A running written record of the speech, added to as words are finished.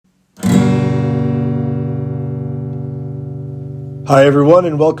Hi, everyone,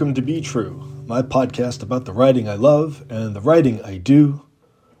 and welcome to Be True, my podcast about the writing I love and the writing I do.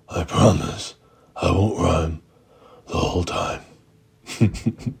 I promise I won't rhyme the whole time.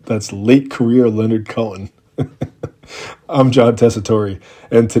 That's late career Leonard Cohen. I'm John Tessitore,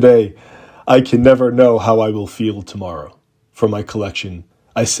 and today I can never know how I will feel tomorrow. For my collection,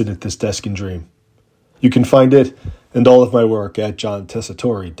 I Sit at This Desk and Dream. You can find it and all of my work at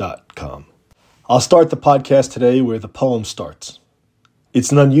johntessitore.com. I'll start the podcast today where the poem starts.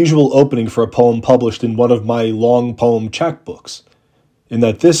 It's an unusual opening for a poem published in one of my long poem chapbooks, in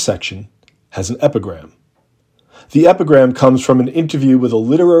that this section has an epigram. The epigram comes from an interview with a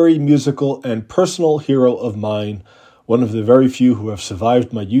literary, musical, and personal hero of mine, one of the very few who have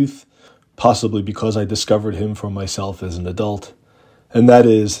survived my youth, possibly because I discovered him for myself as an adult, and that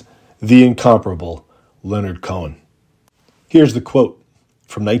is the incomparable Leonard Cohen. Here's the quote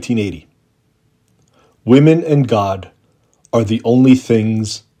from 1980. "Women and God are the only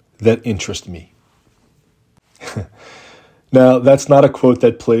things that interest me." Now, that's not a quote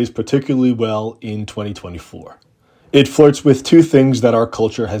that plays particularly well in 2024. It flirts with two things that our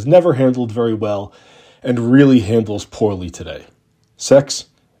culture has never handled very well and really handles poorly today: sex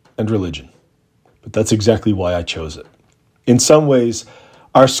and religion. But that's exactly why I chose it. In some ways,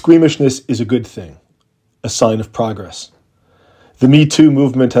 our squeamishness is a good thing, a sign of progress. The Me Too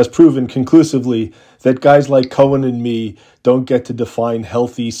movement has proven conclusively that guys like Cohen and me don't get to define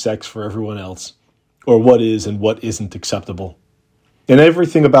healthy sex for everyone else, or what is and what isn't acceptable. And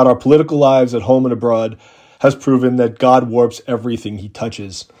everything about our political lives at home and abroad has proven that God warps everything he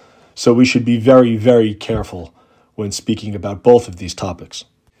touches, so we should be very, very careful when speaking about both of these topics.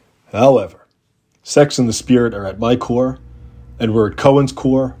 However, sex and the spirit are at my core, and we're at Cohen's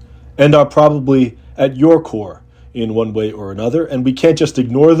core, and are probably at your core in one way or another, and we can't just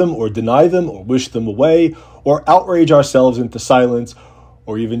ignore them or deny them or wish them away or outrage ourselves into silence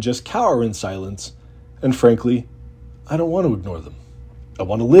or even just cower in silence. And frankly, I don't want to ignore them. I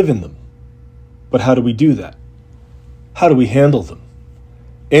want to live in them. But how do we do that? How do we handle them?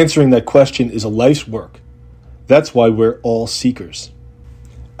 Answering that question is a life's work. That's why we're all seekers.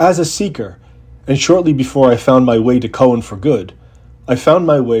 As a seeker, and shortly before I found my way to Cohen for good, I found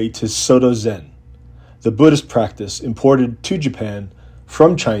my way to Soto Zen, the Buddhist practice imported to Japan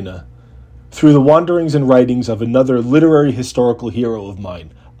from China through the wanderings and writings of another literary historical hero of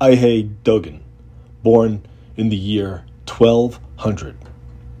mine, Eihei Dogen, born in the year 1200.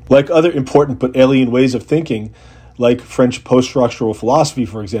 Like other important but alien ways of thinking, like French post-structural philosophy,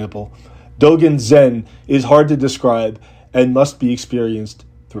 for example, Dogen Zen is hard to describe and must be experienced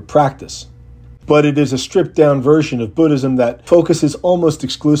through practice. But it is a stripped-down version of Buddhism that focuses almost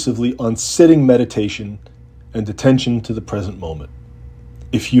exclusively on sitting meditation and attention to the present moment.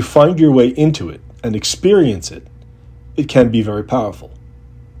 If you find your way into it and experience it, it can be very powerful.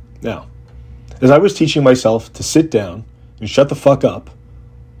 Now, as I was teaching myself to sit down and shut the fuck up,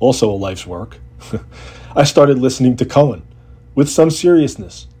 also a life's work, I started listening to Cohen with some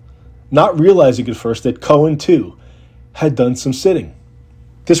seriousness, not realizing at first that Cohen, too, had done some sitting.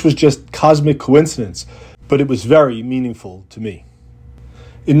 This was just cosmic coincidence, but it was very meaningful to me.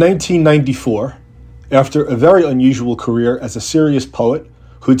 In 1994, after a very unusual career as a serious poet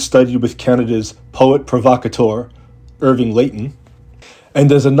who'd studied with Canada's poet provocateur, Irving Layton,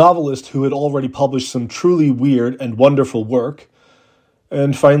 and as a novelist who had already published some truly weird and wonderful work,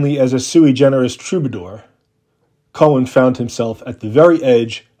 and finally as a sui generis troubadour, Cohen found himself at the very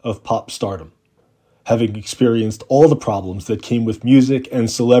edge of pop stardom, having experienced all the problems that came with music and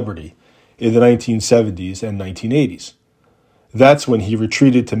celebrity in the 1970s and 1980s. That's when he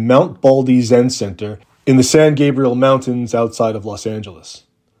retreated to Mount Baldy Zen Center in the San Gabriel Mountains outside of Los Angeles.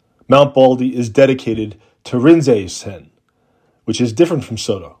 Mount Baldy is dedicated to Rinzai Zen, which is different from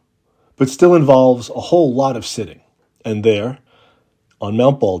Soto, but still involves a whole lot of sitting. And there, on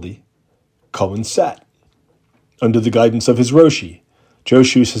Mount Baldy, Cohen sat, under the guidance of his Roshi,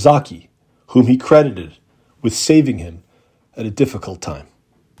 Joshu Sasaki, whom he credited with saving him at a difficult time.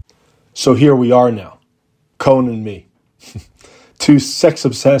 So here we are now, Cohen and me, two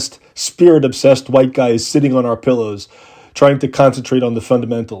sex-obsessed, spirit-obsessed white guys sitting on our pillows, trying to concentrate on the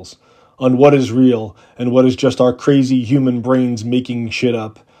fundamentals, on what is real and what is just our crazy human brains making shit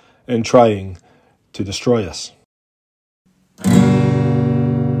up and trying to destroy us.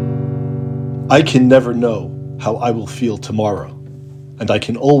 I can never know how I will feel tomorrow, and I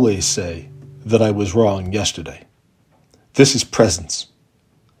can always say that I was wrong yesterday. This is presence.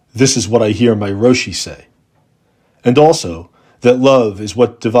 This is what I hear my Roshi say. And also, that love is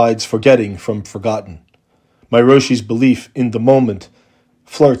what divides forgetting from forgotten. My Roshi's belief in the moment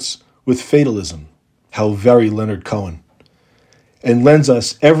flirts with fatalism. How very Leonard Cohen. and lends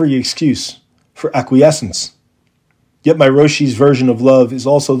us every excuse for acquiescence. Yet my Roshi's version of love is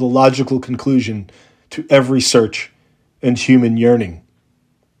also the logical conclusion to every search and human yearning.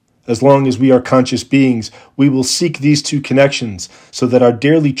 As long as we are conscious beings, we will seek these two connections so that our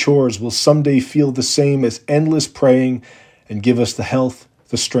daily chores will someday feel the same as endless praying and give us the health,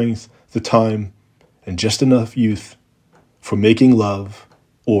 the strength, the time, and just enough youth for making love,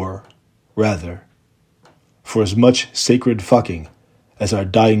 or, rather, for as much sacred fucking as our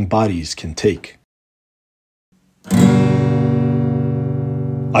dying bodies can take.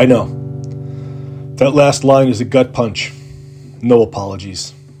 I know. That last line is a gut punch. No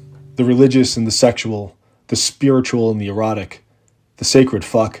apologies. The religious and the sexual, the spiritual and the erotic, the sacred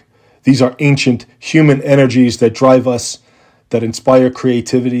fuck. These are ancient human energies that drive us, that inspire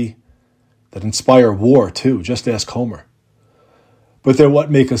creativity, that inspire war too. Just ask Homer. But they're what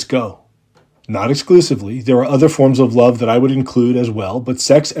make us go. Not exclusively. There are other forms of love that I would include as well, but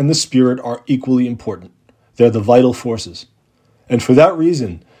sex and the spirit are equally important. They're the vital forces. And for that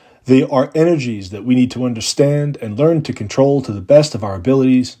reason, they are energies that we need to understand and learn to control to the best of our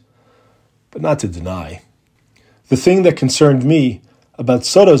abilities, but not to deny. The thing that concerned me about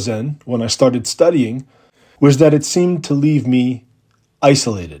Soto Zen when I started studying was that it seemed to leave me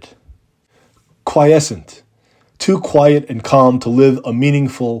isolated, quiescent, too quiet and calm to live a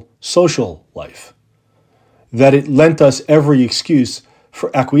meaningful social life, that it lent us every excuse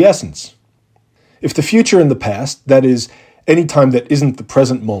for acquiescence. If the future and the past, that is, any time that isn't the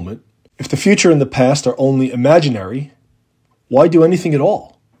present moment, if the future and the past are only imaginary, why do anything at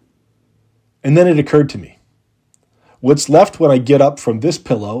all? And then it occurred to me, what's left when I get up from this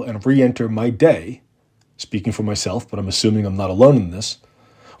pillow and re-enter my day, speaking for myself, but I'm assuming I'm not alone in this,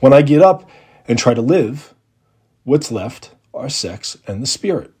 when I get up and try to live, what's left are sex and the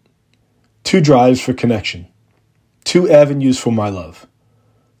spirit. Two drives for connection, two avenues for my love,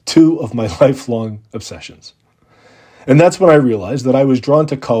 two of my lifelong obsessions. And that's when I realized that I was drawn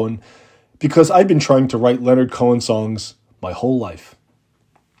to Cohen because I'd been trying to write Leonard Cohen songs my whole life,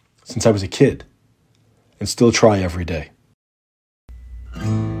 since I was a kid, and still try every day. I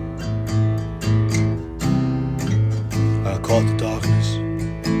caught the darkness.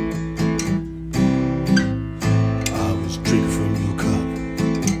 I was drinking from your cup.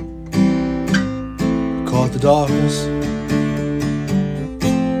 I caught the darkness.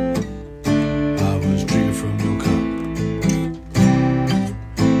 I was drinking from your cup.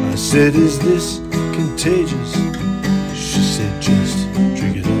 I said, is this contagious? She said, just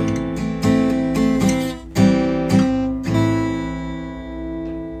drink it up.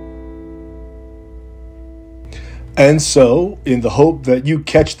 And so, in the hope that you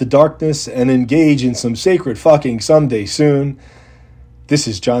catch the darkness and engage in some sacred fucking someday soon, this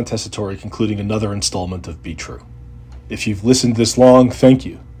is John Tessitore concluding another installment of Be True. If you've listened this long, thank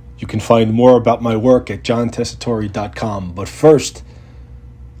you. You can find more about my work at johntessitore.com. But first,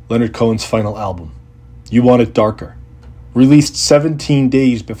 Leonard Cohen's final album, You Want It Darker, released 17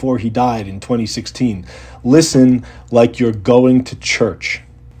 days before he died in 2016. Listen like you're going to church.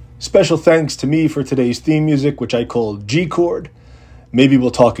 Special thanks to me for today's theme music, which I call G-Chord. Maybe we'll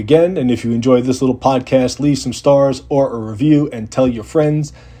talk again, and if you enjoyed this little podcast, leave some stars or a review and tell your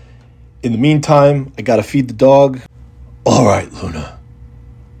friends. In the meantime, I gotta feed the dog. All right, Luna,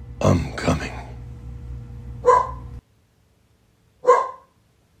 I'm coming.